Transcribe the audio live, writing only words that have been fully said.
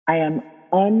I am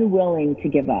unwilling to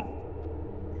give up,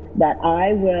 that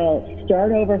I will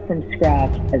start over from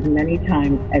scratch as many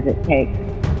times as it takes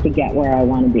to get where I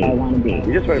want to be.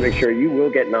 You just want to make sure you will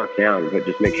get knocked down, but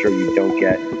just make sure you don't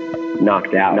get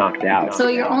knocked out. So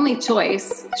your only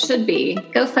choice should be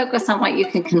go focus on what you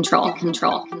can control.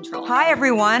 Hi,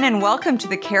 everyone, and welcome to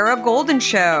the Kara Golden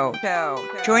Show.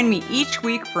 Join me each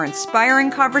week for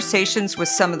inspiring conversations with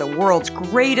some of the world's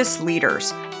greatest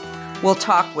leaders. We'll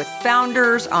talk with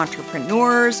founders,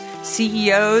 entrepreneurs,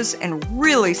 CEOs, and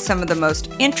really some of the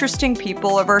most interesting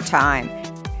people of our time.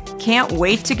 Can't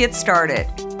wait to get started.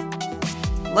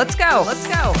 Let's go.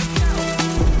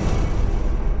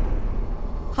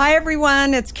 Hi,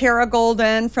 everyone. It's Kara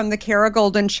Golden from The Kara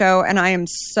Golden Show, and I am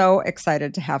so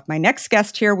excited to have my next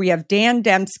guest here. We have Dan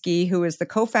Demsky, who is the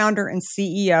co-founder and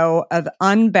CEO of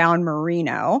Unbound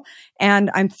Merino, and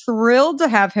I'm thrilled to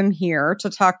have him here to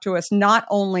talk to us not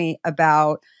only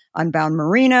about Unbound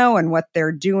Merino and what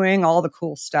they're doing, all the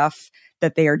cool stuff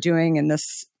that they are doing in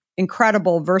this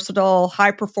incredible, versatile,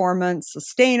 high-performance,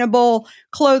 sustainable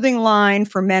clothing line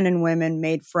for men and women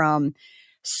made from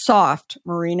soft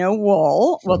merino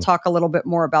wool. We'll talk a little bit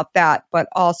more about that, but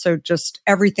also just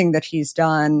everything that he's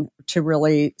done to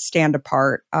really stand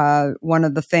apart. One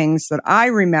of the things that I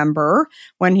remember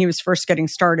when he was first getting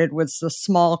started was the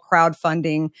small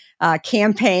crowdfunding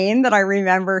campaign that I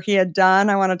remember he had done.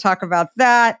 I want to talk about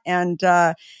that. And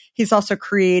he's also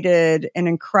created an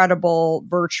incredible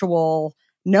virtual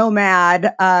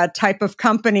nomad type of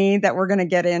company that we're going to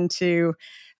get into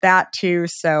that too.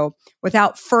 So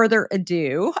without further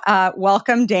ado,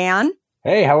 welcome, Dan.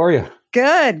 Hey, how are you?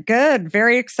 Good.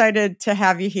 Very excited to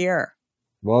have you here.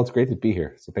 Well, it's great to be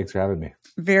here. So thanks for having me.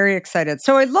 Very excited.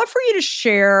 So I'd love for you to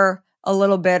share a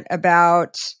little bit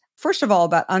about, first of all,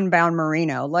 about Unbound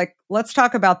Merino. Like, let's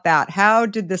talk about that. How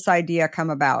did this idea come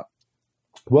about?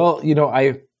 Well,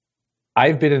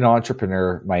 I've been an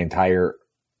entrepreneur my entire,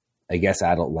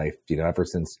 adult life, ever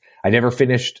since I never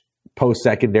finished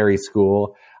post-secondary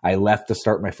school. I left to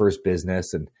start my first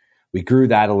business and we grew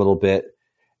that a little bit.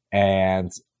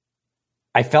 And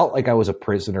I felt like I was a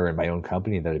prisoner in my own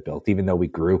company that I built, even though we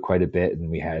grew quite a bit and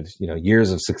we had,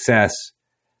 years of success.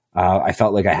 I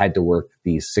felt like I had to work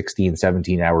these 16,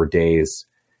 17-hour days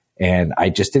and I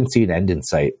just didn't see an end in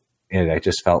sight. And I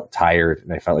just felt tired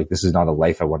and I felt like this is not a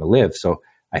life I want to live. So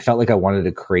I felt like I wanted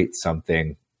to create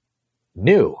something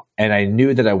new. And I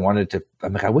knew that I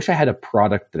wish I had a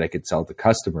product that I could sell to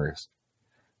customers.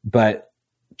 But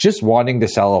just wanting to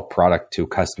sell a product to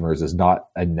customers is not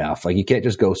enough. Like, you can't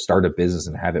just go start a business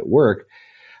and have it work.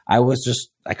 I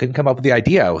couldn't come up with the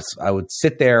idea. I would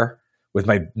sit there with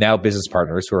my now business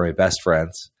partners, who are my best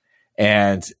friends,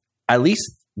 and at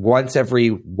least once every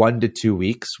 1 to 2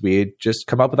 weeks, we'd just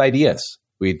come up with ideas.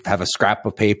 We'd have a scrap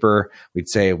of paper. We'd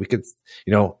say we could,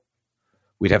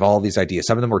 we'd have all these ideas.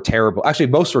 Some of them were terrible. Actually,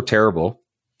 most were terrible,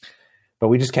 but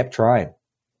we just kept trying.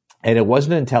 And it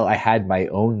wasn't until I had my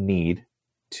own need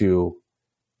to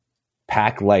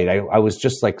pack light. I was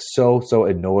just like so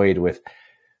annoyed with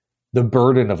the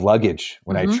burden of luggage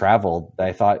when I traveled that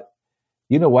I thought,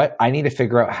 you know what? I need to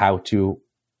figure out how to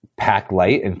pack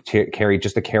light and carry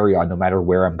on no matter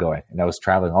where I'm going. And I was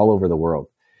traveling all over the world.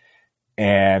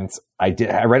 And I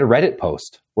read a Reddit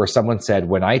post where someone said,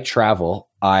 when I travel,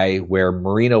 I wear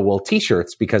merino wool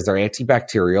t-shirts because they're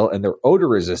antibacterial and they're odor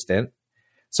resistant.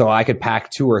 So I could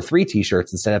pack 2 or 3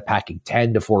 t-shirts instead of packing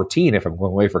 10 to 14 if I'm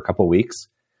going away for a couple of weeks,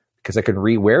 because I can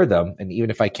rewear them. And even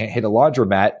if I can't hit a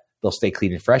laundromat, they'll stay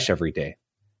clean and fresh every day.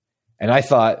 And I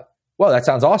thought, well, that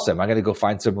sounds awesome. I'm going to go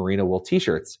find some merino wool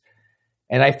t-shirts.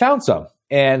 And I found some.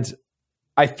 And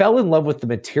I fell in love with the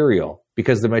material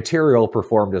because the material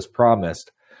performed as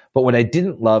promised. But what I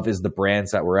didn't love is the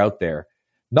brands that were out there.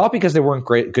 Not because they weren't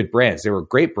good brands. They were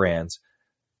great brands.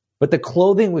 But the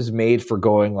clothing was made for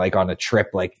going like on a trip,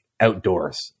 like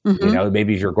outdoors.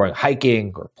 Maybe if you're going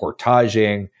hiking or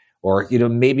portaging, or,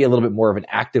 maybe a little bit more of an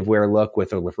activewear look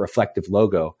with a reflective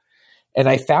logo. And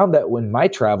I found that when my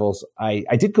travels, I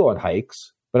did go on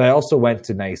hikes, but I also went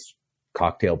to nice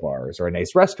cocktail bars or a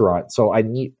nice restaurant. So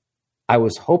I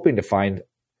was hoping to find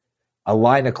a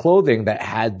line of clothing that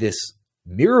had this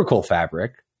miracle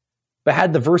fabric, but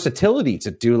had the versatility to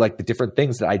do like the different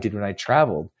things that I did when I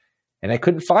traveled. And I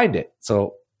couldn't find it.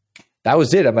 So that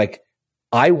was it. I'm like,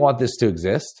 I want this to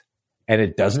exist and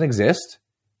it doesn't exist.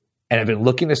 And I've been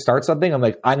looking to start something. I'm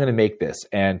like, I'm going to make this.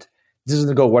 And this is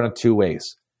going to go one of two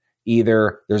ways.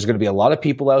 Either there's going to be a lot of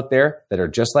people out there that are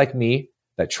just like me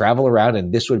that travel around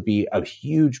and this would be a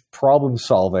huge problem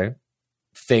solving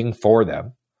thing for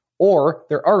them, or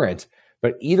there aren't.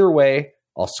 But either way,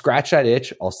 I'll scratch that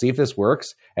itch. I'll see if this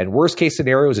works. And worst case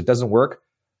scenario is it doesn't work.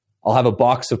 I'll have a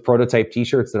box of prototype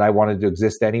t-shirts that I wanted to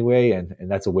exist anyway. And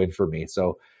that's a win for me.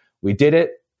 So we did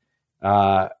it.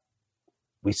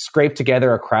 We scraped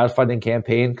together a crowdfunding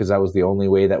campaign because that was the only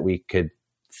way that we could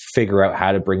figure out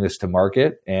how to bring this to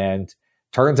market. And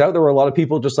turns out there were a lot of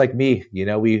people just like me. You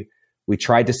know, we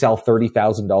tried to sell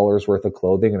 $30,000 worth of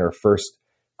clothing in our first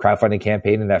crowdfunding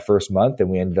campaign in that first month, and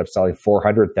we ended up selling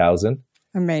 400,000.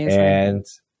 Amazing. And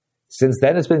since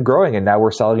then it's been growing, and now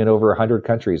we're selling in over 100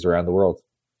 countries around the world.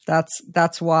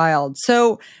 That's wild.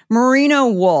 So merino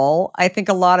wool, I think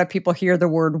a lot of people hear the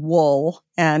word wool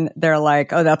and they're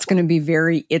like, oh, that's going to be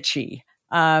very itchy.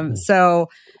 So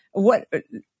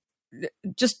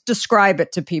just describe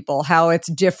it to people, how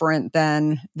it's different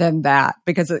than that,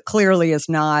 because it clearly is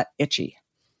not itchy.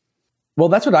 Well,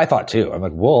 that's what I thought too. I'm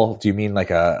like, wool, do you mean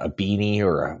like a beanie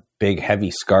or a big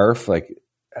heavy scarf? Like,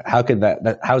 how could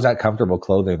how's that comfortable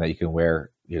clothing that you can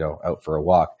wear, you know, out for a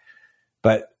walk?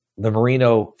 But the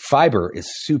merino fiber is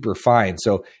super fine.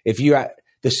 So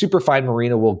the super fine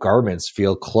merino wool garments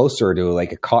feel closer to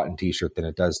like a cotton t-shirt than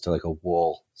it does to like a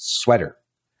wool sweater.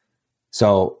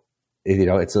 So, you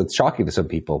know, it's shocking to some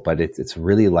people, but it's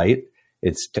really light.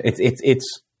 It's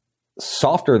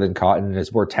softer than cotton and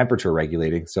it's more temperature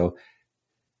regulating. So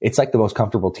it's like the most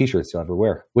comfortable t-shirts you'll ever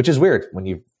wear, which is weird. When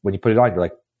you put it on, you're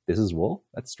like, this is wool?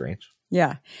 That's strange.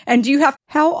 Yeah. And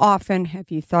how often have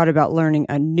you thought about learning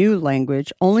a new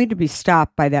language only to be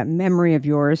stopped by that memory of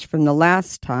yours from the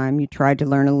last time you tried to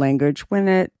learn a language when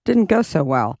it didn't go so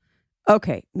well?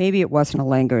 Okay, maybe it wasn't a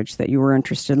language that you were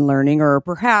interested in learning, or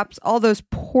perhaps all those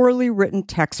poorly written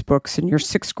textbooks in your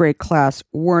 6th grade class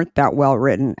weren't that well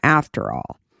written after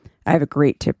all. I have a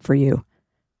great tip for you.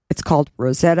 It's called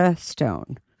Rosetta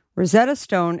Stone. Rosetta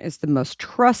Stone is the most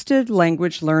trusted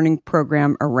language learning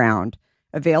program around,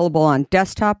 available on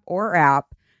desktop or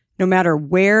app, no matter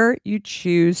where you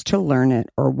choose to learn it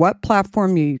or what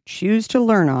platform you choose to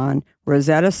learn on.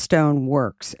 Rosetta Stone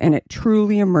works, and it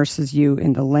truly immerses you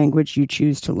in the language you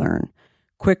choose to learn,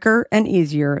 quicker and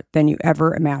easier than you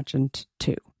ever imagined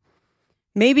to.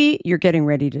 Maybe you're getting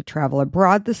ready to travel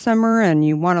abroad this summer and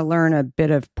you want to learn a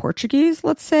bit of Portuguese,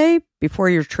 let's say, before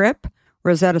your trip.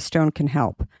 Rosetta Stone can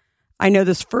help. I know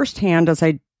this firsthand as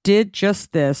I did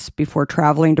just this before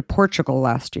traveling to Portugal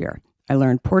last year. I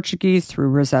learned Portuguese through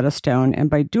Rosetta Stone, and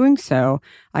by doing so,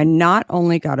 I not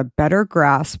only got a better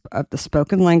grasp of the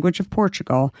spoken language of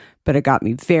Portugal, but it got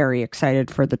me very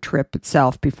excited for the trip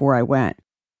itself before I went.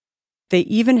 They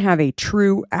even have a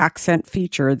true accent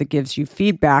feature that gives you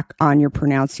feedback on your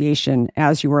pronunciation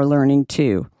as you are learning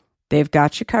too. They've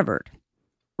got you covered.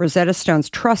 Rosetta Stone's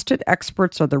trusted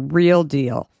experts are the real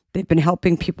deal. They've been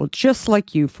helping people just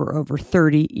like you for over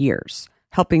 30 years,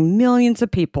 helping millions of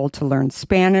people to learn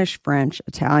Spanish, French,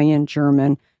 Italian,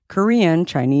 German, Korean,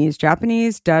 Chinese,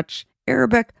 Japanese, Dutch,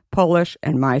 Arabic, Polish,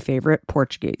 and my favorite,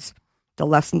 Portuguese. The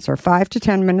lessons are 5 to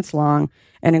 10 minutes long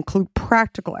and include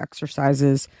practical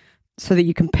exercises so that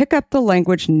you can pick up the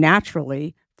language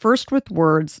naturally, first with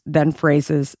words, then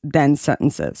phrases, then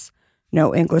sentences.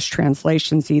 No English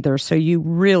translations either, so you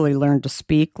really learn to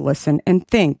speak, listen, and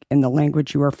think in the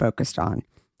language you are focused on,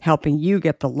 helping you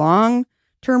get the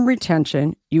long-term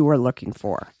retention you are looking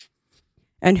for.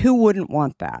 And who wouldn't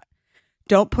want that?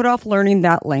 Don't put off learning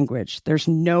that language. There's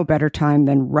no better time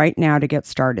than right now to get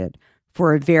started.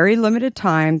 For a very limited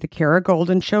time, the Kara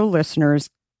Golden Show listeners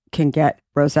can get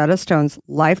Rosetta Stone's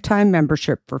lifetime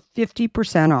membership for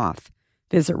 50% off.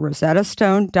 Visit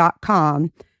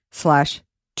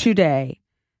rosettastone.com/today.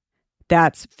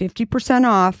 That's 50%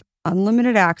 off,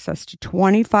 unlimited access to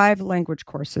 25 language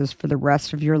courses for the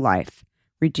rest of your life.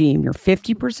 Redeem your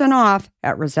 50% off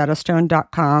at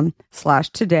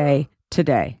rosettastone.com/today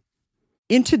today.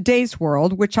 In today's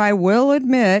world, which I will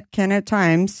admit can at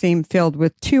times seem filled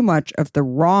with too much of the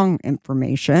wrong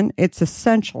information, it's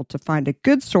essential to find a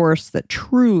good source that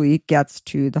truly gets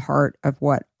to the heart of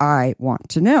what I want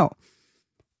to know.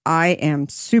 I am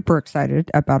super excited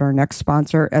about our next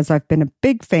sponsor, as I've been a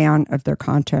big fan of their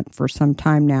content for some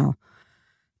time now.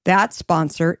 That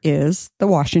sponsor is The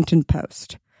Washington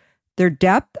Post. Their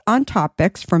depth on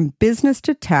topics from business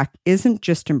to tech isn't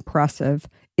just impressive,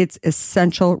 it's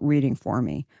essential reading for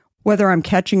me. Whether I'm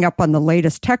catching up on the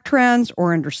latest tech trends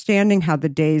or understanding how the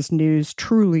day's news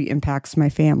truly impacts my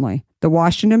family, The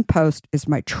Washington Post is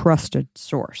my trusted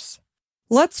source.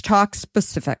 Let's talk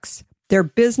specifics. Their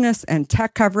business and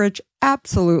tech coverage,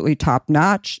 absolutely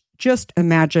top-notch. Just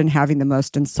imagine having the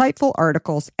most insightful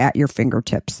articles at your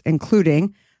fingertips,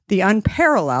 including the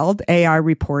unparalleled AI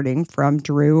reporting from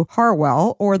Drew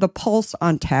Harwell or the pulse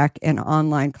on tech and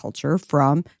online culture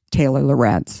from Taylor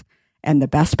Lorenz. And the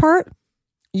best part?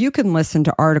 You can listen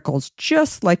to articles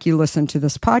just like you listen to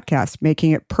this podcast,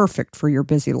 making it perfect for your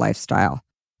busy lifestyle.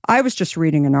 I was just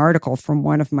reading an article from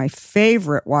one of my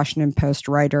favorite Washington Post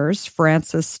writers,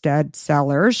 Frances Stead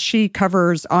Sellers. She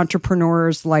covers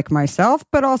entrepreneurs like myself,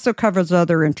 but also covers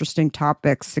other interesting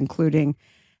topics, including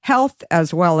health,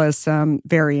 as well as some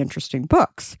very interesting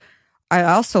books. I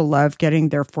also love getting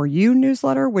their For You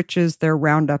newsletter, which is their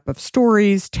roundup of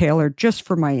stories tailored just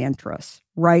for my interests,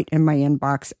 right in my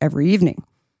inbox every evening.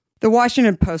 The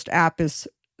Washington Post app is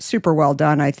super well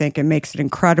done, I think, and makes it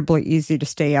incredibly easy to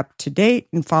stay up to date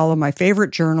and follow my favorite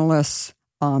journalists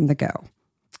on the go.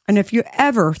 And if you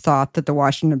ever thought that the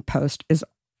Washington Post is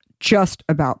just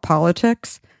about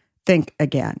politics, think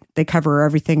again. They cover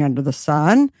everything under the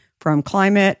sun, from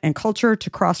climate and culture to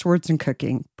crosswords and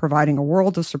cooking, providing a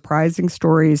world of surprising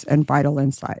stories and vital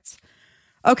insights.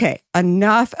 Okay,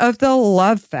 enough of the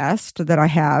love fest that I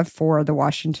have for the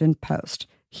Washington Post.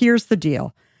 Here's the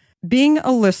deal. Being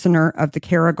a listener of the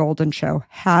Kara Golden Show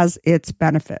has its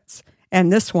benefits,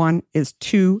 and this one is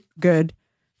too good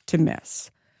to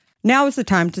miss. Now is the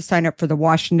time to sign up for the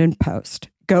Washington Post.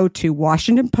 Go to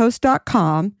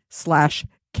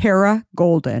washingtonpost.com/Kara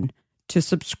Golden to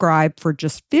subscribe for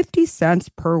just 50 cents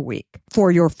per week for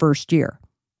your first year.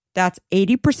 That's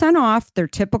 80% off their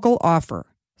typical offer.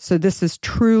 So this is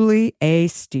truly a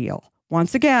steal.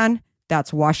 Once again, that's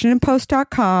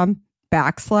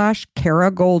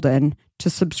washingtonpost.com/Kara Golden to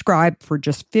subscribe for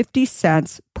just 50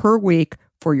 cents per week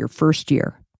for your first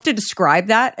year. To describe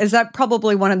that, is that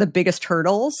probably one of the biggest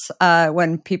hurdles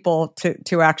when people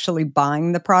to actually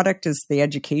buying the product is the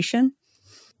education?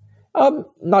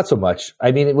 Not so much.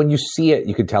 I mean, when you see it,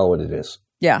 you can tell what it is.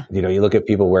 Yeah. You know, you look at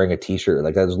people wearing a t-shirt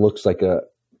like that. It looks like a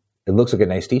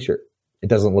nice t-shirt. It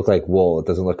doesn't look like wool. It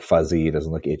doesn't look fuzzy. It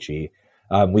doesn't look itchy.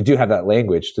 We do have that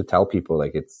language to tell people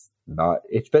like it's not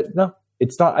itch, but no,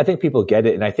 it's not. I think people get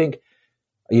it. And I think,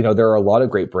 you know, there are a lot of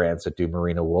great brands that do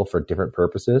merino wool for different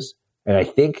purposes. And I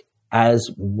think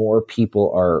as more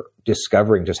people are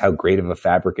discovering just how great of a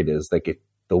fabric it is, like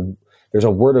there's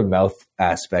a word of mouth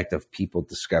aspect of people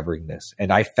discovering this.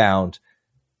 And I found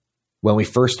when we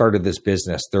first started this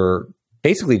business, there are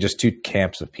basically just two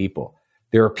camps of people.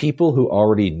 There are people who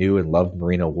already knew and loved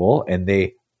merino wool and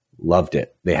they loved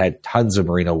it. They had tons of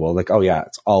merino wool. Like, oh yeah,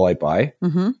 it's all I buy.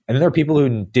 Mm-hmm. And then there are people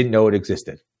who didn't know it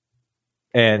existed.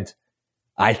 And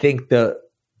I think the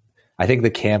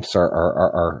camps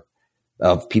are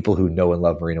of people who know and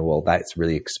love merino wool. That's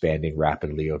really expanding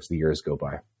rapidly as the years go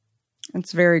by.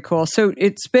 It's very cool. So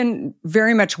it's been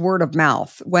very much word of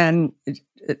mouth when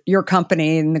your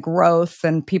company and the growth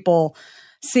and people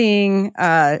seeing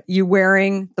you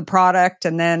wearing the product,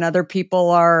 and then other people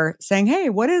are saying, hey,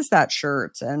 what is that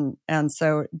shirt? And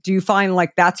so do you find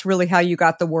like that's really how you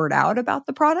got the word out about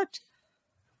the product?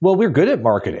 Well, we're good at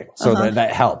marketing, so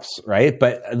that helps, right?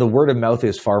 But the word of mouth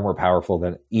is far more powerful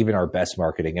than even our best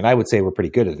marketing. And I would say we're pretty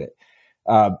good at it.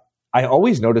 I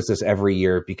always notice this every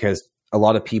year because a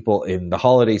lot of people in the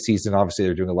holiday season, obviously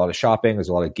they're doing a lot of shopping. There's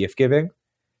a lot of gift giving.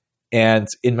 And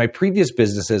in my previous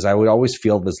businesses, I would always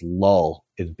feel this lull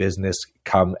in business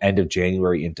come end of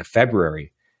January into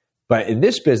February. But in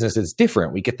this business, it's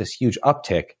different. We get this huge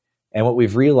uptick. And what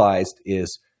we've realized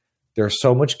is there's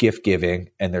so much gift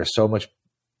giving and there's so much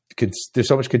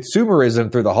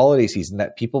consumerism through the holiday season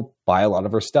that people buy a lot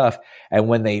of our stuff. And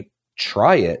when they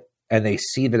try it and they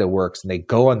see that it works and they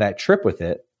go on that trip with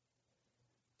it,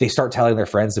 they start telling their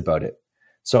friends about it.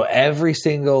 So every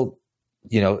single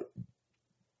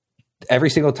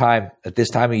time at this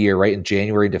time of year, right in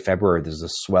January to February, there's a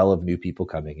swell of new people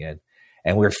coming in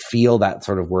and we feel that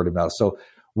sort of word of mouth. So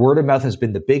word of mouth has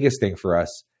been the biggest thing for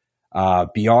us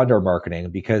beyond our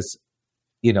marketing because,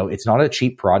 you know, it's not a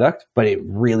cheap product, but it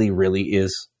really, really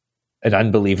is an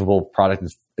unbelievable product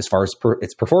as far as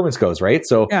its performance goes, right?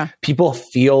 So people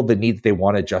feel the need that they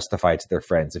want to justify it to their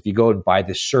friends. If you go and buy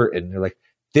this shirt and they're like,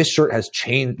 this shirt has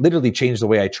literally changed the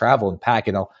way I travel and pack,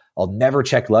 and I'll never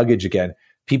check luggage again.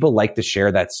 People like to share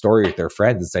that story with their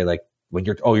friends and say, like, when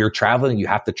you're traveling, you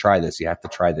have to try this. You have to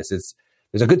try this.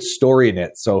 There's a good story in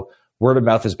it. So word of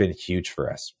mouth has been huge for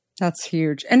us. That's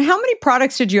huge. And how many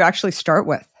products did you actually start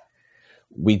with?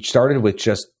 We started with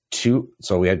just two.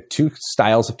 So we had two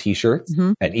styles of t-shirts,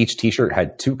 and each t-shirt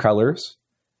had two colors,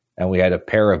 and we had a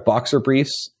pair of boxer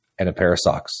briefs and a pair of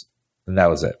socks, and that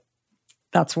was it.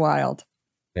 That's wild.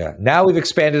 Yeah. Now we've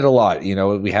expanded a lot. You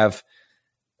know, we have,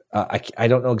 I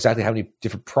don't know exactly how many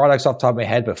different products off the top of my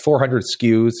head, but 400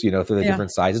 SKUs, you know, through the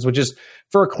different sizes, which is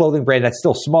for a clothing brand that's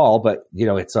still small, but you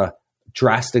know, it's a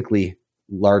drastically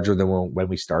larger than when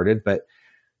we started. But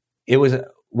it was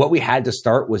what we had to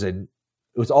start it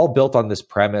was all built on this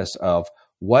premise of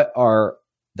what are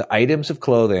the items of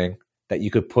clothing that you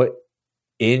could put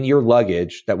in your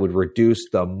luggage that would reduce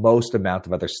the most amount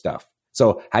of other stuff.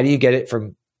 So how do you get it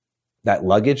from that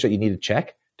luggage that you need to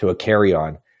check to a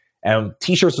carry-on? And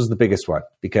t-shirts was the biggest one,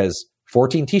 because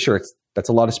 14 t-shirts, that's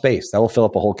a lot of space. That will fill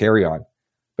up a whole carry-on.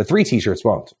 But 3 t-shirts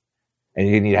won't. And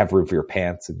you need to have room for your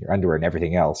pants and your underwear and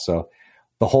everything else. So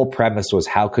the whole premise was,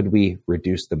 how could we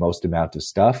reduce the most amount of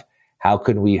stuff? How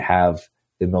could we have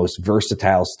the most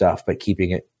versatile stuff, but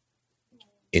keeping it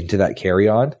into that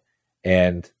carry-on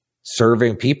and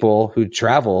serving people who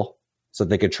travel so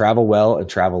they could travel well and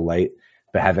travel light,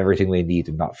 but have everything they need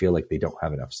and not feel like they don't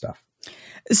have enough stuff.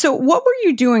 So what were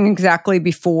you doing exactly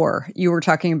before you were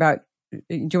talking about?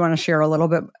 Do you want to share a little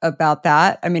bit about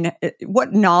that? I mean,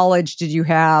 what knowledge did you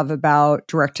have about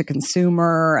direct to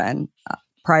consumer and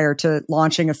prior to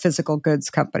launching a physical goods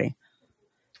company?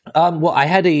 Well, I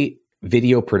had a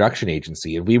video production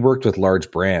agency and we worked with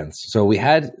large brands. So we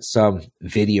had some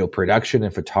video production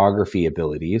and photography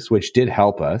abilities, which did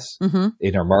help us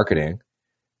in our marketing,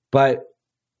 but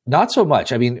not so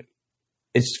much. I mean,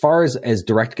 as far as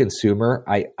direct consumer,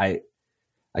 I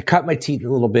cut my teeth a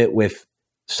little bit with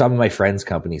some of my friends'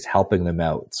 companies, helping them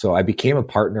out. So I became a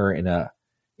partner in a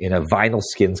vinyl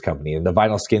skins company. And the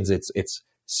vinyl skins, it's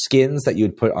skins that you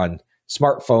would put on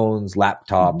smartphones,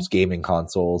 laptops, gaming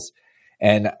consoles.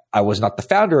 And I was not the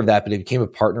founder of that, but I became a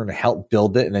partner and I helped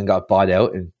build it and then got bought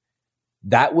out. And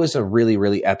that was a really,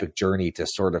 really epic journey to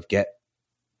sort of get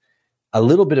a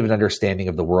little bit of an understanding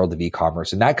of the world of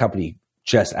e-commerce. And that company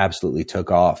just absolutely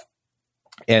took off.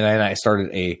 And then I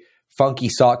started a funky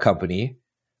sock company,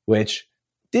 which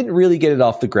didn't really get it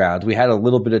off the ground. We had a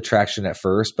little bit of traction at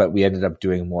first, but we ended up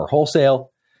doing more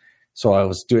wholesale. So I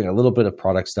was doing a little bit of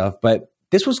product stuff, but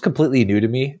this was completely new to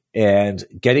me. And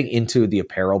getting into the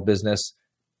apparel business,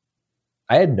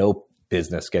 I had no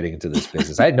business getting into this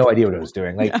business. I had no idea what I was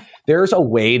doing. Like there's a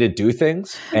way to do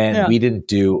things and we didn't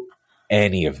do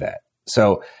any of that.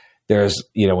 So there's,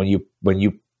 when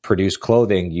you produce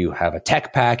clothing, you have a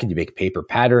tech pack and you make paper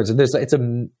patterns, and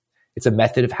it's a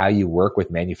method of how you work with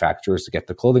manufacturers to get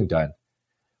the clothing done.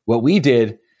 What we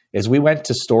did is we went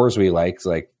to stores we liked,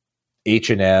 like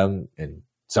H&M and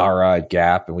Zara and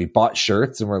Gap, and we bought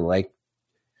shirts, and we're like,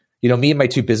 me and my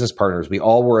 2 business partners, we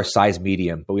all were a size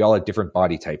medium, but we all had different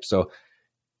body types. So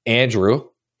Andrew,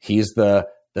 he's the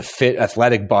fit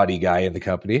athletic body guy in the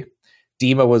company.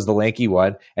 Dima was the lanky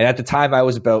one. And at the time I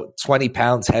was about 20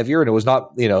 pounds heavier, and it was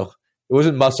not, it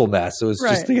wasn't muscle mass. It was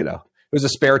just, it was a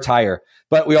spare tire,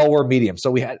 but we all wore medium.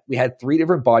 So we had 3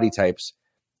 different body types,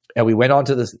 and we went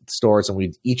onto the stores and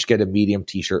we'd each get a medium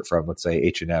t-shirt from, let's say,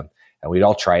 H&M, and we'd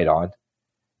all try it on.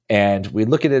 And we'd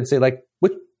look at it and say, like,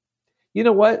 what,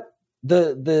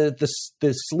 the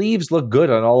sleeves look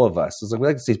good on all of us. It's like, we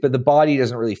like the sleeves, but the body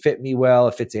doesn't really fit me well.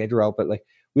 It fits Andrew out, but like,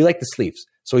 we like the sleeves.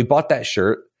 So we bought that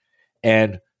shirt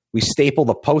and we stapled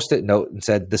a Post-it note and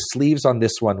said, the sleeves on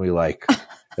this one we like. And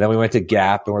then we went to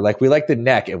Gap and we're like, we like the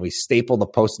neck, and we stapled the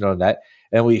Post-it note on that.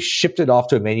 And we shipped it off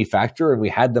to a manufacturer, and we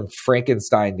had them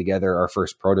Frankenstein together our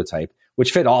first prototype, which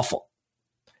fit awful.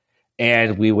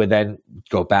 And we would then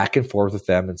go back and forth with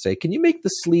them and say, can you make the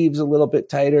sleeves a little bit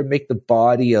tighter, make the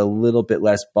body a little bit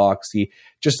less boxy,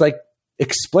 just like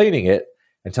explaining it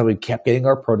until we kept getting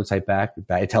our prototype back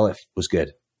until it was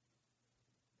good.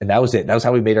 And that was it. That was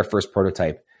how we made our first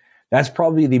prototype. That's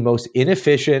probably the most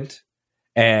inefficient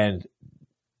and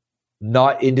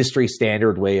not industry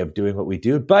standard way of doing what we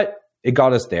do, but it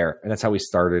got us there. And that's how we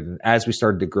started. And as we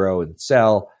started to grow and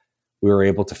sell, we were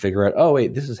able to figure out, oh,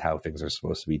 wait, this is how things are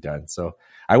supposed to be done. So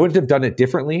I wouldn't have done it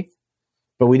differently,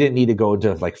 but we didn't need to go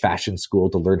into like fashion school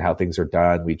to learn how things are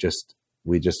done. We just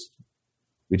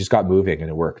got moving, and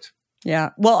it worked. Yeah.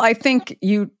 Well, I think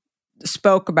you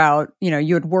spoke about,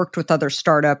 you had worked with other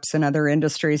startups and other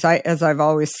industries. As I've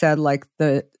always said, like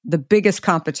the biggest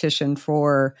competition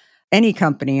for any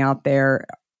company out there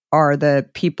are the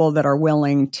people that are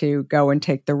willing to go and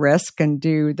take the risk and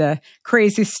do the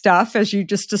crazy stuff, as you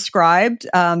just described,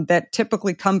 that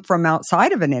typically come from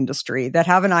outside of an industry, that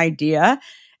have an idea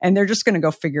and they're just going to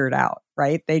go figure it out,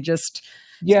 right? They just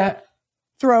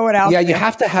throw it out. Yeah, there. you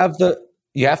have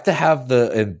to have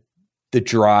the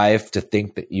drive to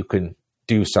think that you can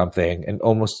do something, and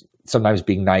almost sometimes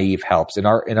being naive helps. In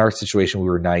our situation, we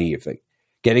were naive. Like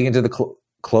getting into the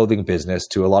clothing business,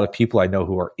 to a lot of people I know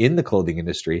who are in the clothing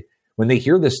industry, when they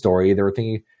hear this story, they were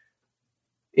thinking,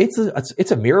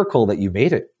 it's a miracle that you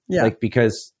made it. Yeah. Like,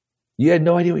 because you had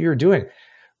no idea what you were doing.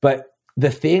 But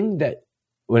the thing that,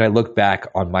 when I look back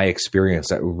on my experience,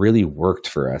 that really worked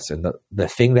for us, and the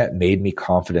thing that made me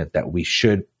confident that we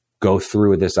should go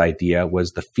through with this idea,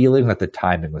 was the feeling that the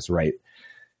timing was right.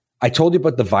 I told you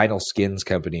about the vinyl skins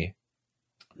company.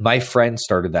 My friend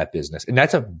started that business, and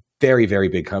that's a very, very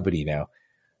big company now.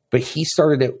 But he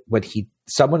started it when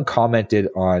someone commented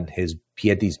on he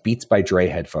had these Beats by Dre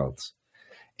headphones.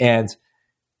 And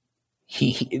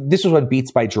this was when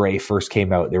Beats by Dre first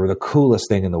came out. They were the coolest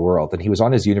thing in the world. And he was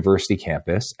on his university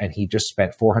campus, and he just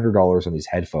spent $400 on these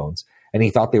headphones, and he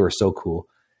thought they were so cool.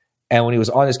 And when he was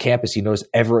on his campus, he noticed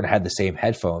everyone had the same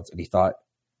headphones, and he thought,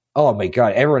 oh my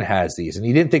God, everyone has these. And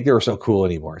he didn't think they were so cool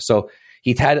anymore. So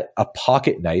he had a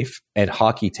pocket knife and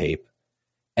hockey tape,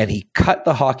 and he cut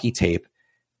the hockey tape,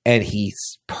 and he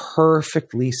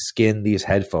perfectly skinned these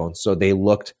headphones so they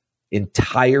looked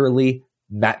entirely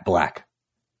matte black.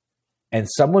 And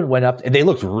someone went up, and they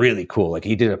looked really cool. Like,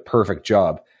 he did a perfect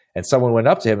job. And someone went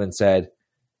up to him and said,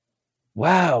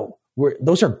 wow,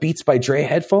 those are Beats by Dre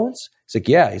headphones? He's like,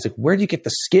 yeah. He's like, where do you get the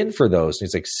skin for those? And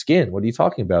he's like, skin? What are you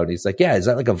talking about? And he's like, yeah, is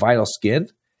that like a vinyl skin?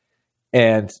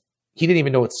 And he didn't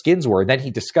even know what skins were. And then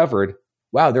he discovered,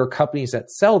 wow, there are companies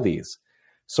that sell these.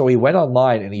 So he went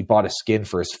online and he bought a skin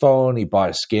for his phone. He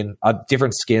bought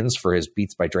different skins for his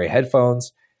Beats by Dre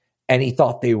headphones. And he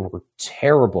thought they were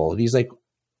terrible. And he's like,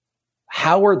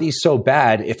 how are these so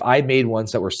bad if I made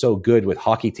ones that were so good with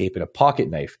hockey tape and a pocket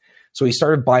knife? So he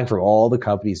started buying from all the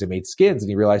companies that made skins, and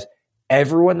he realized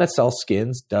everyone that sells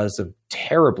skins does them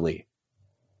terribly.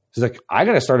 He's like, I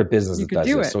got to start a business that does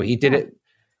this. So he did it.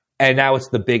 And now it's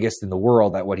the biggest in the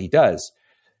world at what he does.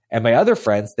 And my other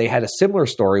friends, they had a similar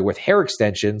story with hair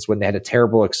extensions when they had a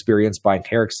terrible experience buying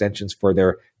hair extensions for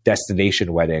their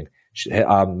destination wedding.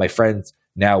 My friend's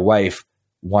now wife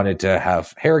wanted to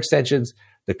have hair extensions.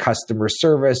 The customer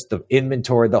service, the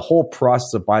inventory, the whole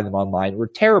process of buying them online were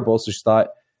terrible. So she thought,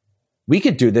 we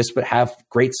could do this, but have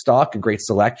great stock and great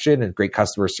selection and great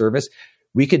customer service.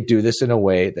 We could do this in a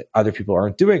way that other people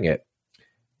aren't doing it.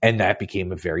 And that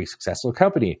became a very successful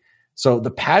company. So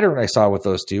the pattern I saw with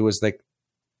those two was like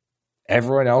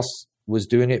everyone else was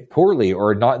doing it poorly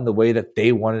or not in the way that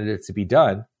they wanted it to be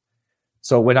done.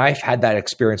 So when I had that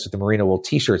experience with the Merino wool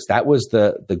t-shirts, that was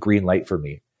the green light for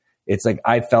me. It's like,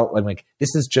 I felt like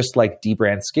this is just like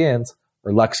D-brand skins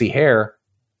or Luxie hair.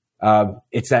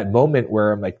 It's that moment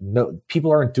where I'm like, no,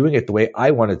 people aren't doing it the way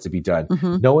I want it to be done.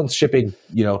 Mm-hmm. No one's shipping,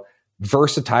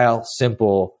 versatile,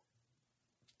 simple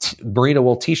Merino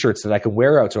wool t-shirts that I can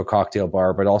wear out to a cocktail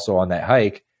bar, but also on that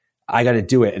hike. I got to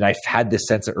do it. And I've had this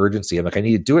sense of urgency. I'm like, I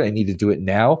need to do it. I need to do it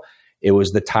now. It was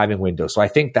the timing window. So I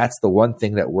think that's the one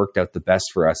thing that worked out the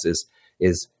best for us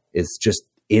is just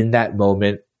in that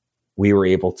moment, we were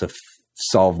able to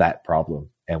solve that problem,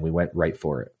 and we went right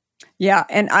for it. Yeah.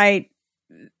 And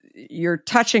you're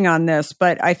touching on this,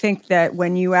 but I think that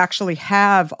when you actually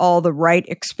have all the right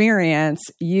experience,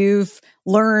 you've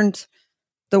learned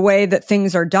the way that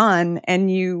things are done, and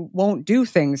you won't do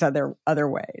things other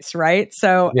ways. Right.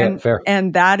 So, yeah, fair.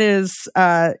 And that is,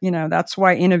 that's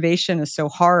why innovation is so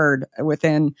hard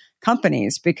within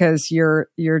companies, because you're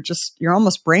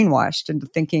almost brainwashed into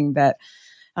thinking that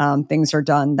things are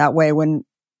done that way. When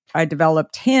I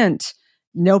developed Hint,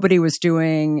 nobody was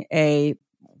doing a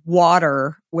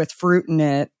water with fruit in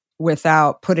it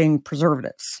without putting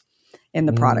preservatives in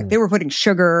the product. They were putting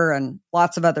sugar and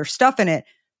lots of other stuff in it,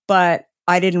 but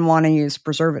I didn't want to use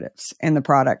preservatives in the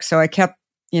product. So I kept,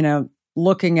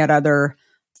 looking at other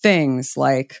things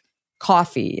like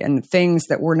coffee and things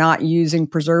that were not using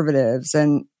preservatives.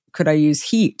 And could I use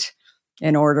heat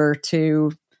in order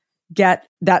to get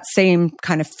that same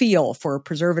kind of feel for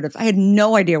preservatives? I had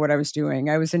no idea what I was doing.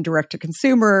 I was in direct to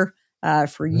consumer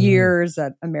for years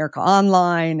at America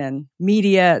Online and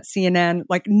media at CNN,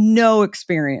 like no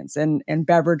experience in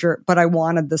beverage, but I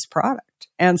wanted this product.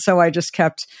 And so I just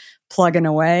kept plugging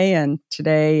away. And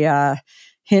today,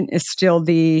 Hint is still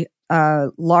the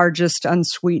largest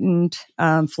unsweetened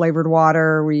flavored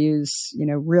water. We use,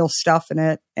 real stuff in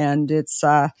it, and it's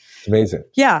amazing.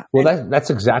 Yeah. Well, that's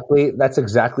exactly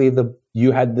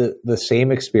you had the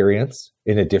same experience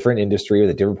in a different industry with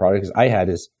a different product as I had.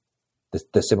 Is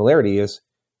the similarity is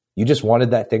you just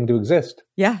wanted that thing to exist.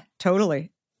 Yeah,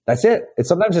 totally. That's it.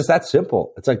 Sometimes it's that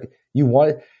simple. It's like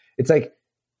it's like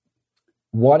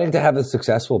wanting to have a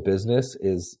successful business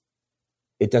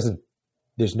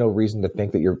there's no reason to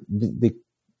think that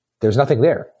there's nothing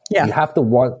there. Yeah. You have to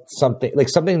want something, like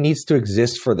something needs to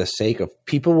exist for the sake of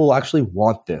people will actually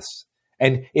want this.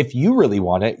 And if you really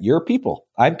want it, you're people.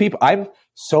 I'm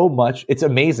so much, it's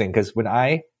amazing because when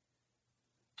I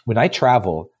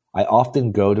travel, I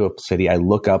often go to a city, I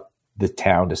look up the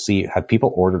town to see have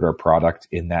people ordered our product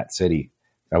in that city.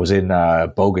 I was in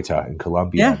Bogota in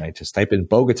Colombia, and I just type in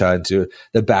Bogota into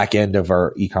the back end of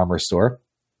our e-commerce store,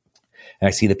 and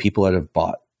I see the people that have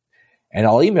bought. And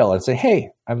I'll email and say,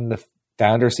 hey, I'm the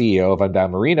founder, CEO of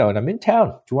Unbound Merino, and I'm in town.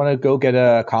 Do you want to go get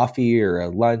a coffee or a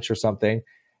lunch or something?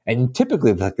 And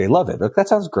typically, like, they love it. Like, that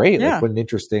sounds great. Yeah. Like, what an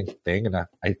interesting thing. And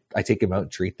I take them out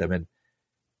and treat them. And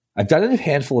I've done it a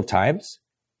handful of times.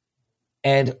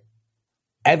 And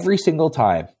every single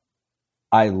time,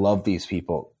 I love these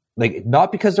people. Like,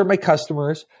 not because they're my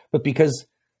customers, but because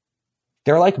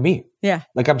they're like me. Yeah.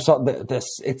 Like,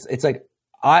 it's like,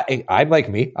 I'm like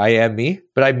me. I am me.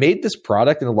 But I made this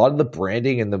product, and a lot of the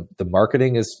branding and the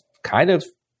marketing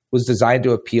was designed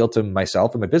to appeal to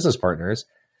myself and my business partners,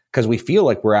 because we feel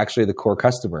like we're actually the core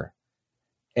customer.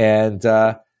 And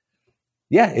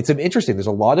it's interesting. There's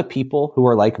a lot of people who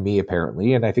are like me,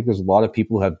 apparently. And I think there's a lot of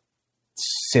people who have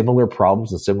similar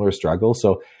problems and similar struggles.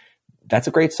 So that's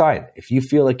a great sign. If you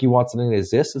feel like you want something that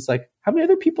exists, it's like, how many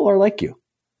other people are like you?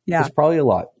 Yeah. There's probably a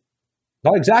lot.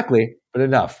 Not exactly, but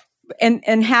enough. And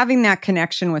having that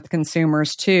connection with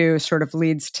consumers too sort of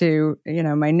leads to,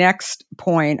 my next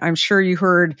point. I'm sure you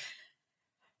heard,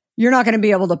 you're not going to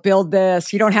be able to build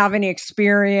this. You don't have any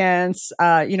experience.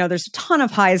 There's a ton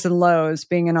of highs and lows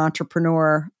being an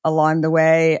entrepreneur along the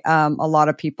way. A lot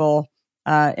of people,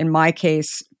 in my case,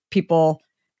 people,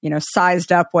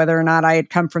 sized up whether or not I had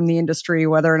come from the industry,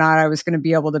 whether or not I was going to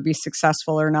be able to be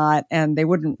successful or not, and they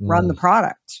wouldn't run the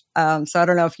product. So I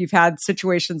don't know if you've had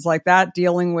situations like that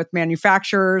dealing with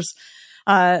manufacturers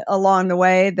along the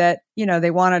way that,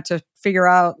 they wanted to figure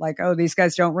out like, oh, these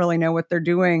guys don't really know what they're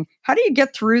doing. How do you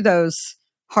get through those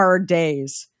hard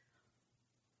days?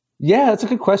 Yeah, that's a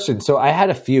good question. So I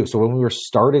had a few. So when we were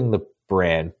starting the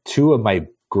brand, two of my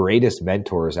greatest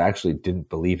mentors actually didn't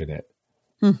believe in it.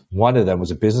 One of them was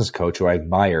a business coach who I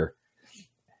admire.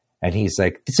 And he's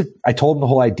like, I told him the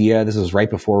whole idea. This was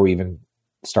right before we even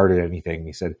started anything.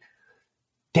 He said,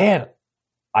 Dan,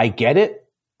 I get it.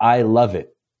 I love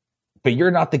it. But you're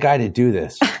not the guy to do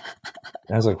this. And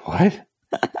I was like, what?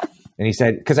 And he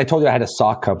said, because I told you I had a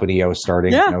sock company I was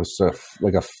starting. Yeah. And I was sort of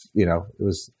like I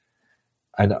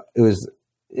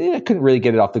couldn't really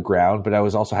get it off the ground, but I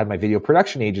also had my video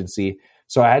production agency.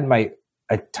 So I had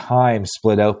a time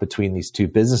split out between these two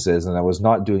businesses, and I was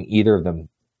not doing either of them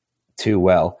too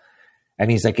well.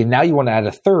 And he's like, and now you want to add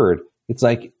a third. It's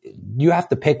like, you have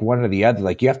to pick one or the other.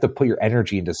 Like, you have to put your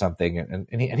energy into something.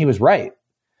 And he was right.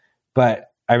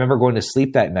 But I remember going to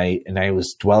sleep that night, and I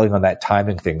was dwelling on that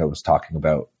timing thing I was talking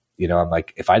about. I'm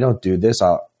like, if I don't do this,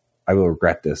 I will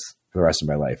regret this for the rest of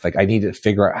my life. Like, I need to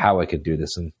figure out how I could do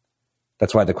this. And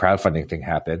that's why the crowdfunding thing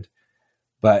happened.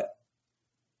 But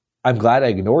I'm glad I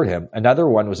ignored him. Another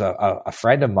one was a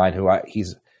friend of mine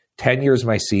he's 10 years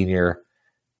my senior.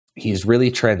 He's really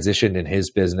transitioned in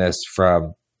his business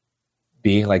from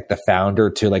being like the founder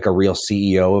to like a real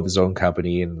CEO of his own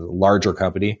company and a larger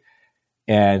company.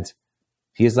 And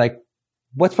he's like,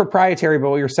 what's proprietary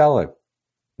about what you're selling?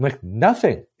 I'm like,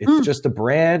 nothing. It's just a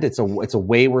brand. It's a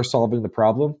way we're solving the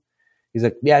problem. He's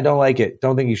like, yeah, I don't like it.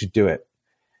 Don't think you should do it.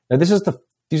 Now these are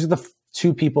the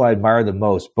two people I admire the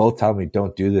most, both tell me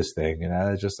don't do this thing. And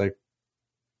I was just like,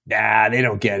 nah, they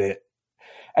don't get it.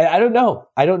 And I don't know.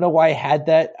 I don't know why I had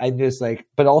that. I'm just like,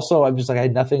 but also I'm just like, I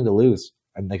had nothing to lose.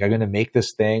 I'm like, I'm going to make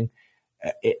this thing.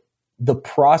 The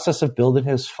process of building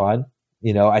is fun.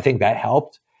 I think that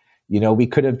helped. We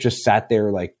could have just sat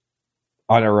there like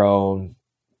on our own,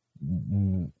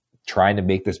 trying to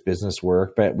make this business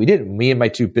work, but we didn't. Me and my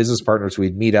two business partners,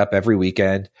 we'd meet up every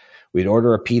weekend. We'd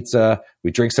order a pizza,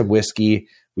 we'd drink some whiskey,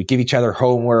 we'd give each other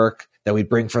homework that we'd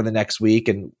bring for the next week.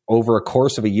 And over a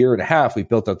course of a year and a half, we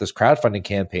built out this crowdfunding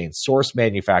campaign, sourced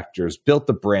manufacturers, built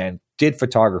the brand, did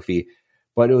photography,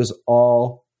 but it was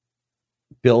all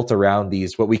built around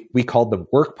these, what we called them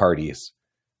work parties.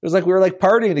 It was like we were like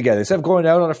partying together. Instead of going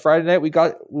out on a Friday night, we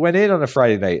went in on a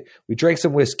Friday night. We drank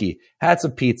some whiskey, had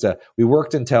some pizza. We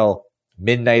worked until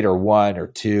midnight or 1 or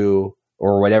 2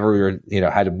 or whatever. We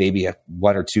were, had maybe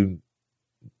 1 or 2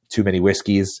 too many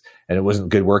whiskeys, and it wasn't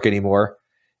good work anymore.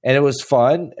 And it was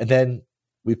fun. And then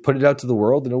we put it out to the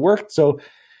world, and it worked. So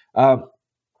I'm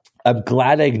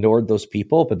glad I ignored those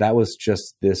people, but that was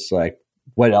just this like,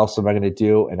 what else am I going to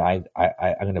do? And I'm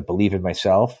going to believe in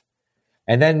myself.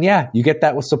 And then, you get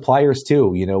that with suppliers too.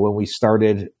 When we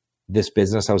started this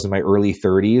business, I was in my early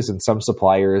 30s, and some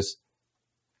suppliers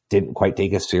didn't quite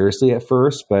take us seriously at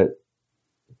first, but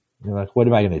you're like, what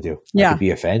am I going to do? Yeah. I could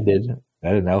be offended. I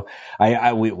don't know.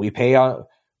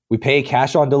 We pay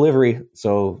cash on delivery.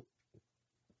 So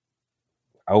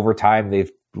over time,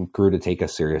 they've grew to take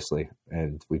us seriously,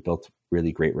 and we built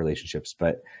really great relationships.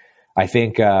 But I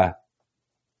think,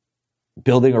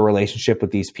 building a relationship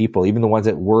with these people, even the ones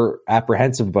that were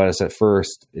apprehensive about us at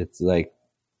first, it's like,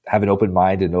 have an open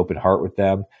mind and an open heart with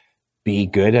them, be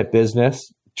good at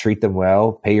business, treat them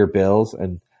well, pay your bills,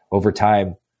 and over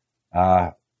time,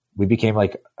 we became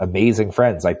like amazing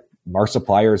friends. Like our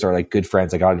suppliers are like good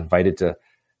friends. I got invited to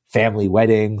family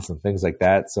weddings and things like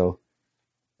that. So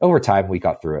over time, we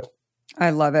got through it.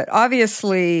 I love it.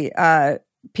 Obviously,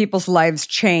 people's lives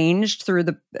changed through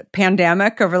the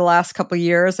pandemic over the last couple of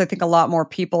years. I think a lot more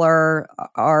people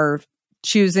are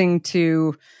choosing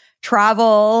to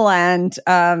travel and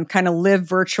kind of live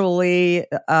virtually.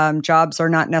 Jobs are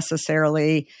not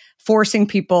necessarily forcing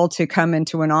people to come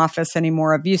into an office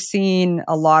anymore. Have you seen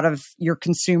a lot of your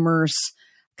consumers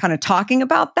kind of talking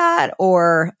about that?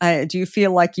 Or do you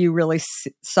feel like you really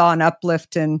saw an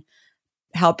uplift in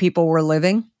how people were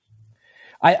living?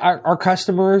 Our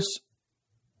customers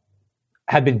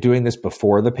had been doing this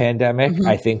before the pandemic.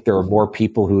 I think there are more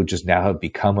people who just now have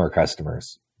become our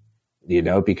customers,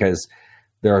 because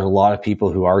there are a lot of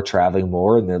people who are traveling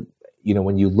more. And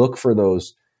when you look for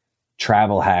those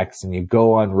travel hacks and you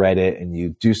go on Reddit and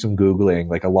you do some Googling,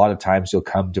 like a lot of times you'll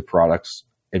come to products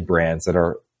and brands that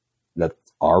are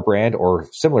our brand or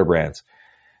similar brands.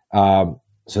 So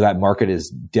that market is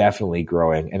definitely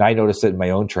growing. And I noticed it in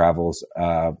my own travels.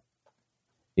 I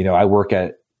work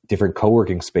at different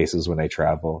co-working spaces when I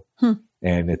travel,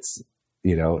 and it's,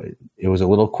 it was a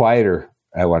little quieter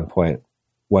at one point,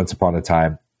 once upon a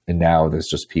time. And now there's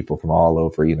just people from all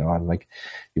over, I'm like,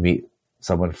 you meet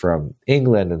someone from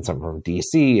England and someone from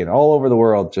DC and all over the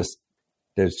world.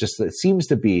 It seems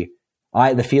to be,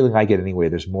 the feeling I get anyway,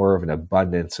 there's more of an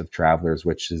abundance of travelers,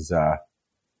 which has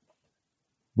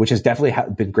definitely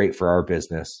been great for our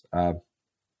business.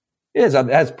 It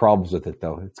has problems with it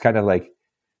though. It's kind of like,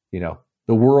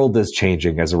 the world is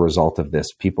changing as a result of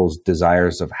this. People's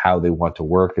desires of how they want to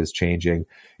work is changing.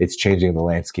 It's changing the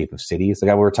landscape of cities.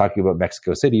 Like we were talking about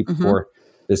Mexico City before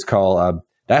this call.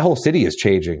 That whole city is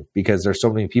changing because there's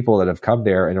so many people that have come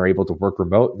there and are able to work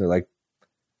remote. And they're like,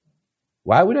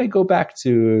 why would I go back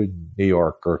to New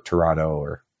York or Toronto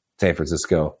or San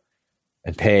Francisco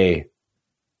and pay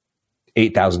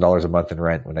 $8,000 a month in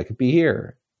rent when I could be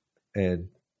here and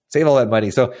save all that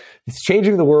money? So it's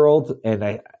changing the world.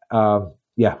 And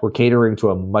we're catering to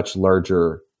a much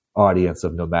larger audience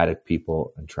of nomadic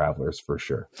people and travelers for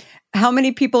sure. How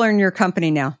many people are in your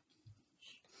company now?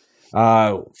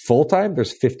 Full-time,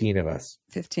 there's 15 of us.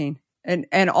 15.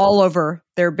 And all over,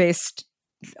 they're based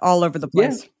all over the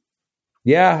place.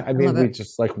 Yeah. I mean,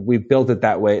 we built it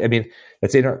that way. I mean,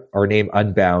 that's in our name.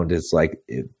 Unbound is like,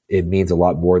 it means a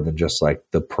lot more than just like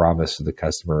the promise to the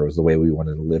customer. It was the way we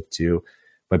wanted to live too.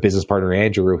 My business partner,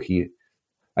 Andrew,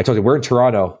 I told you we're in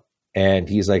Toronto and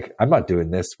he's like, I'm not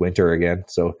doing this winter again.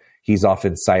 So he's off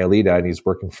in Sayulita and he's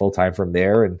working full time from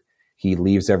there. And he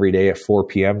leaves every day at 4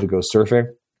 p.m. to go surfing.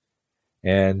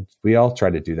 And we all try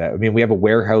to do that. I mean, we have a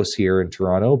warehouse here in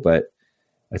Toronto, but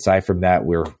aside from that,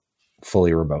 we're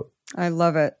fully remote. I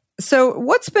love it. So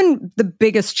what's been the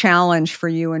biggest challenge for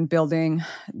you in building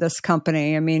this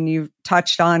company? I mean, you've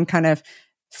touched on kind of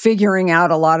figuring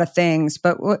out a lot of things,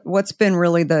 but what's been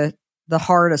really the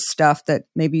hardest stuff that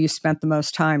maybe you spent the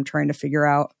most time trying to figure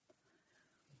out?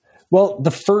 Well,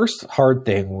 the first hard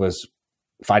thing was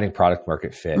finding product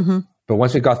market fit. But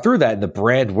once we got through that and the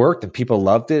brand worked and people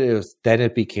loved it, then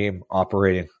it became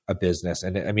operating a business.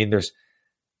 And I mean,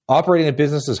 operating a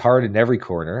business is hard in every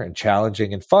corner and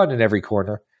challenging and fun in every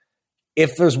corner.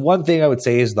 If there's one thing I would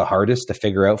say is the hardest to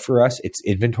figure out for us, it's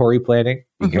inventory planning,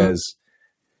 because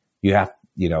you have,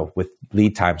 with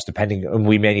lead times,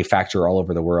 we manufacture all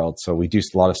over the world. So we do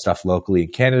a lot of stuff locally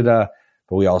in Canada,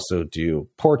 but we also do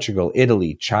Portugal,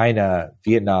 Italy, China,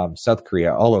 Vietnam, South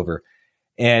Korea, all over.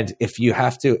 And if you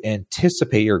have to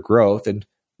anticipate your growth, and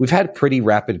we've had pretty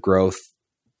rapid growth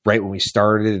right when we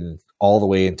started and all the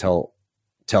way until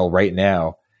right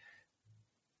now,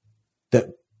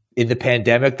 in the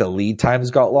pandemic, the lead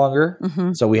times got longer.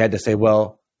 So we had to say,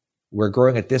 well, we're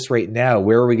growing at this rate now.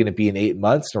 Where are we going to be in 8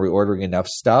 months? And are we ordering enough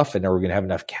stuff? And are we going to have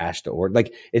enough cash to order?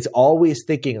 Like, it's always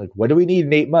thinking, like, what do we need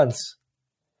in 8 months?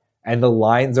 And the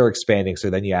lines are expanding. So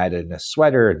then you added in a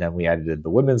sweater, and then we added in the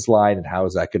women's line. And how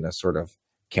is that going to sort of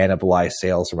cannibalize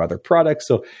sales from other products?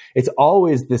 So it's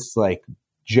always this like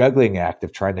juggling act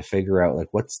of trying to figure out like,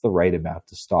 what's the right amount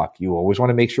to stock? You always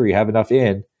want to make sure you have enough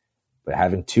in, but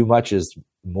having too much is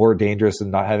more dangerous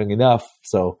than not having enough.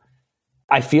 So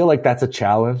I feel like that's a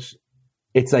challenge.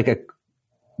 It's like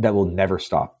that will never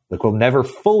stop. Like, we'll never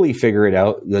fully figure it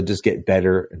out. You'll just get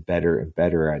better and better and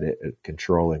better at it, at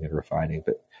controlling and refining.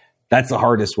 But that's the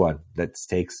hardest one. That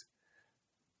takes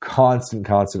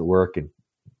constant work and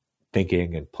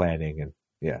thinking and planning, and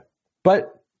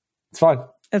but it's fun.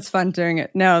 It's fun doing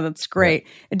it. No, that's great.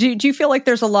 Yeah. Do you feel like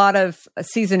there's a lot of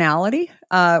seasonality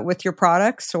with your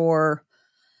products, or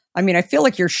I mean, I feel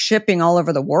like you're shipping all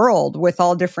over the world with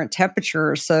all different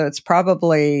temperatures. So it's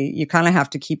probably, you kind of have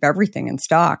to keep everything in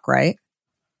stock, right?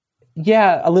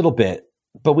 Yeah, a little bit.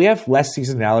 But we have less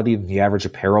seasonality than the average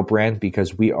apparel brand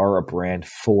because we are a brand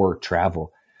for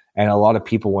travel. And a lot of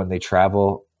people, when they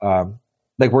travel,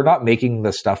 like we're not making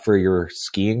the stuff for your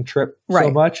skiing trip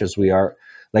so much as we are.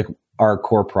 Like our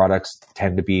core products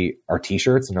tend to be our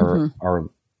t-shirts and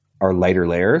our lighter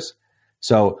layers.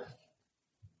 So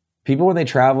people, when they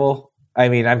travel, I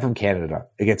mean, I'm from Canada.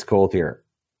 It gets cold here.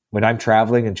 When I'm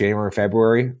traveling in January or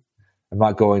February, I'm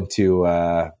not going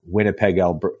to Winnipeg,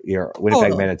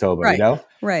 Manitoba, right. you know?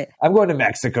 Right. I'm going to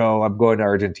Mexico. I'm going to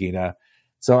Argentina.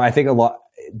 So I think a lot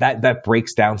that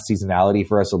breaks down seasonality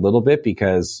for us a little bit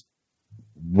because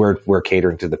we're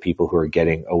catering to the people who are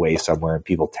getting away somewhere, and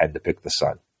people tend to pick the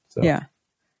sun. So. Yeah.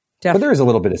 Definitely. But there is a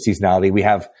little bit of seasonality. We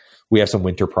have some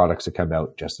winter products that come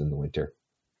out just in the winter.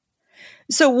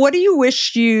 So what do you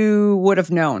wish you would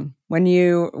have known when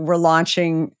you were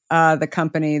launching the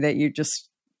company that you just,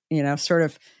 sort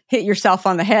of hit yourself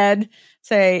on the head?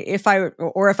 Say, if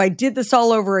I did this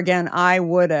all over again, I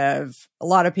would have. A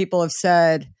lot of people have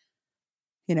said,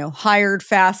 hired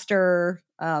faster,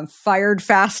 fired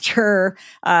faster,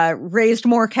 raised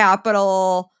more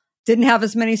capital, didn't have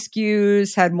as many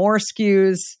SKUs, had more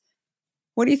SKUs.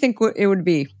 What do you think it would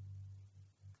be?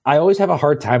 I always have a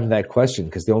hard time with that question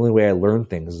because the only way I learn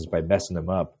things is by messing them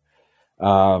up.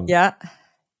 Yeah.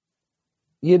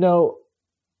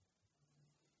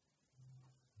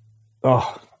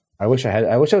 I wish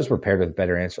I was prepared with a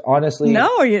better answer. Honestly,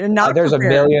 no, you're not. There's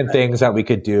prepared. A million things that we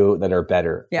could do that are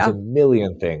better. Yeah. There's a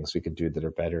million things we could do that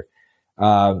are better.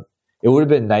 It would have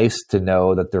been nice to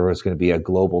know that there was going to be a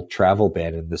global travel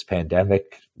ban in this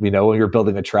pandemic. When you're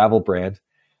building a travel brand,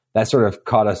 that sort of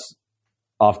caught us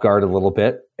off guard a little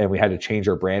bit, and we had to change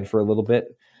our brand for a little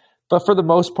bit. But for the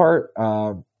most part,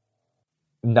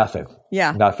 nothing.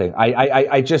 Yeah, nothing.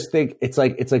 I just think it's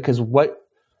like because what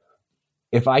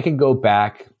if I can go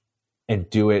back and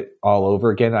do it all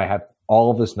over again? I have all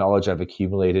of this knowledge I've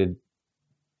accumulated,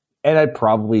 and I'd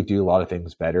probably do a lot of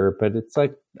things better. But it's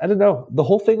like, I don't know. The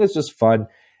whole thing is just fun,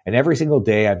 and every single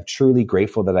day I'm truly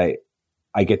grateful that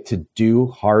I get to do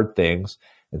hard things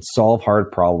and solve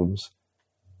hard problems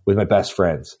with my best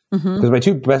friends. Because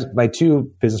my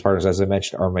two business partners, as I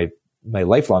mentioned, are my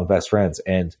lifelong best friends,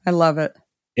 and I love it.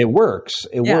 It works.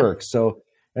 It works. So,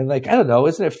 and I don't know,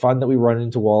 isn't it fun that we run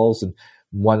into walls and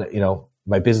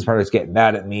my business partners get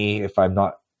mad at me if I'm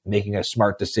not making a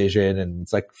smart decision, and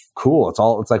it's like cool.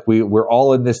 It's like we're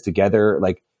all in this together.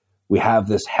 Like we have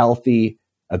this healthy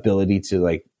ability to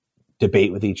like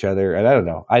debate with each other, and I don't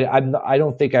know. I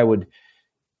don't think I would.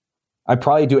 I'd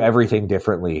probably do everything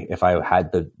differently if I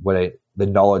had the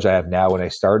knowledge I have now when I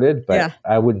started, but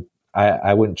I wouldn't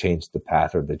change the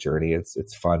path or the journey.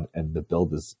 It's fun, and the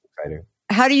build is exciting.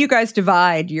 How do you guys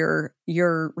divide your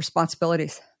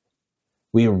responsibilities?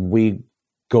 We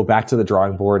go back to the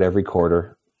drawing board every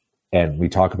quarter, and we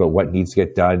talk about what needs to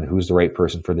get done, who's the right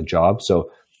person for the job. So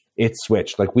it's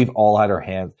switched. Like we've all had our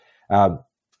hands.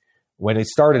 When it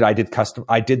started, I did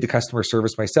the customer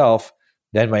service myself.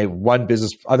 Then my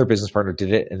other business partner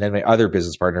did it, and then my other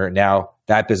business partner. Now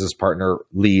that business partner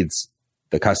leads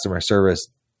the customer service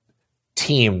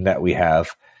team that we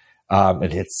have,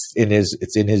 and it's in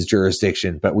his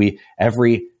jurisdiction. But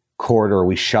every quarter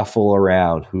we shuffle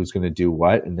around who's going to do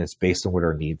what, and it's based on what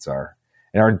our needs are.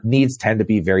 And our needs tend to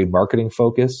be very marketing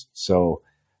focused. So,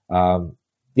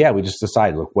 we just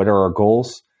decide, look, what are our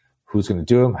goals? Who's going to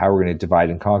do them? How we're going to divide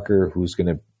and conquer? Who's going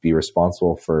to be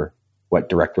responsible for what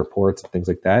direct reports and things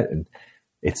like that? And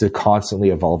it's a constantly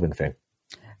evolving thing.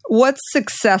 What's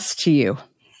success to you?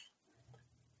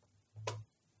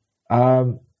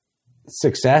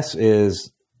 Success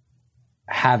is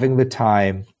having the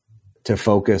time to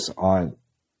focus on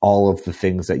all of the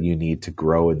things that you need to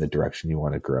grow in the direction you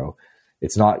want to grow.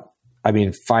 It's not,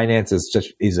 finance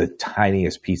is a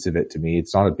tiniest piece of it to me.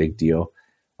 It's not a big deal.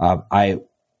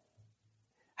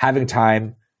 Having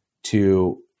time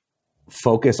to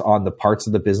focus on the parts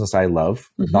of the business I love,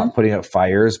 not putting out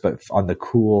fires, but on the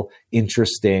cool,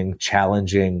 interesting,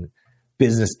 challenging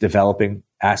business developing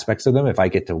aspects of them. If I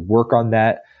get to work on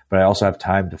that, but I also have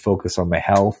time to focus on my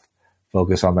health,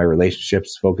 focus on my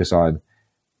relationships, focus on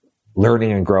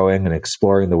learning and growing and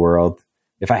exploring the world.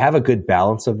 If I have a good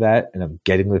balance of that and I'm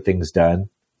getting the things done,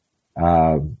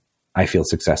 I feel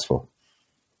successful.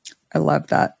 I love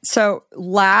that. So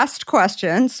last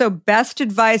question. So best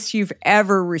advice you've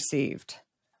ever received?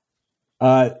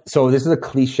 So this is a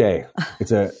cliche.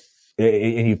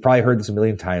 And you've probably heard this a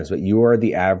million times, but you are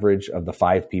the average of the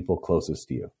 5 people closest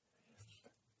to you.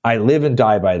 I live and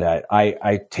die by that.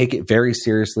 I take it very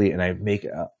seriously, and I make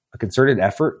a concerted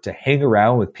effort to hang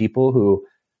around with people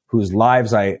whose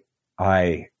lives I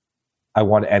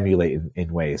want to emulate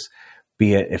in ways,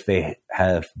 be it if they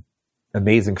have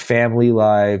amazing family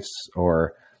lives,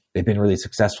 or they've been really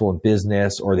successful in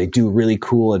business, or they do really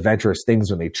cool, adventurous things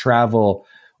when they travel,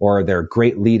 or they're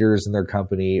great leaders in their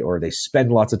company, or they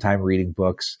spend lots of time reading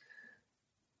books.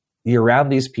 You're around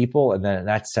these people, and then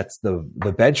that sets the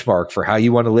benchmark for how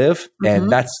you want to live.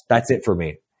 And that's it for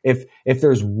me. If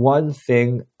there's one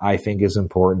thing I think is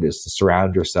important, is to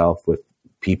surround yourself with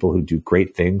people who do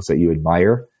great things that you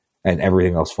admire, and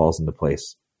everything else falls into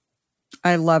place.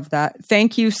 I love that.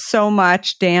 Thank you so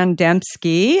much, Dan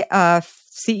Demsky,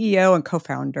 CEO and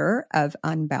co-founder of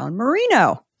Unbound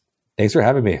Merino. Thanks for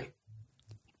having me.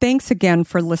 Thanks again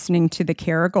for listening to The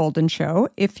Kara Goldin Show.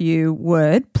 If you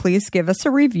would, please give us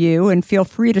a review, and feel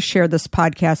free to share this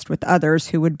podcast with others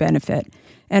who would benefit.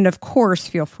 And of course,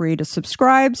 feel free to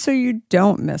subscribe so you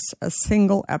don't miss a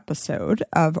single episode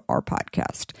of our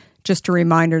podcast. Just a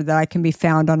reminder that I can be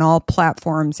found on all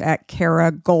platforms at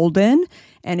Kara Goldin.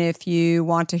 And if you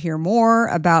want to hear more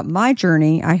about my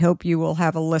journey, I hope you will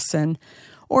have a listen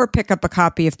or pick up a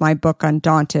copy of my book,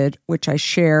 Undaunted, which I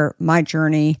share my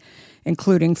journey,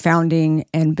 including founding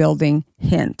and building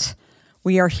Hint.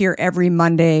 We are here every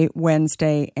Monday,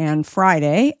 Wednesday, and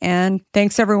Friday. And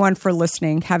thanks everyone for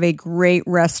listening. Have a great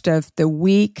rest of the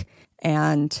week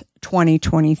and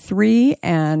 2023,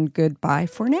 and goodbye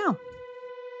for now.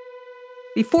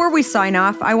 Before we sign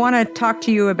off, I want to talk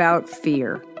to you about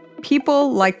fear.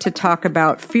 People like to talk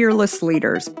about fearless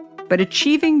leaders, but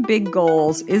achieving big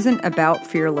goals isn't about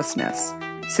fearlessness.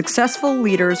 Successful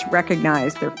leaders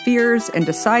recognize their fears and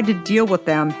decide to deal with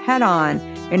them head on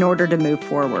in order to move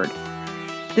forward.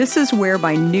 This is where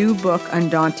my new book,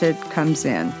 Undaunted, comes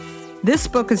in. This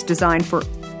book is designed for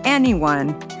anyone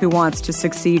who wants to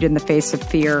succeed in the face of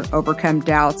fear, overcome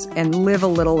doubts, and live a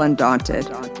little undaunted.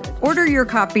 Order your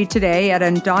copy today at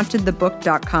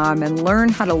undauntedthebook.com and learn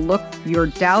how to look your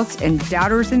doubts and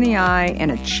doubters in the eye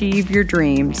and achieve your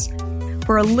dreams.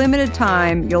 For a limited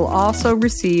time, you'll also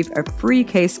receive a free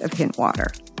case of Hint water.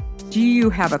 Do you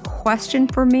have a question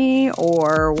for me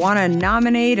or want to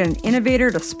nominate an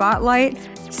innovator to spotlight?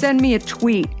 Send me a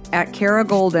tweet at Kara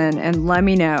Goldin and let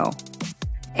me know.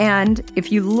 And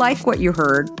if you like what you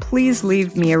heard, please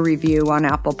leave me a review on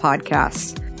Apple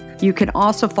Podcasts. You can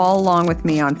also follow along with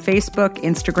me on Facebook,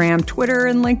 Instagram, Twitter,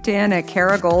 and LinkedIn at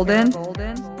Kara Goldin.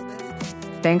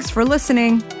 Thanks for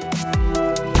listening.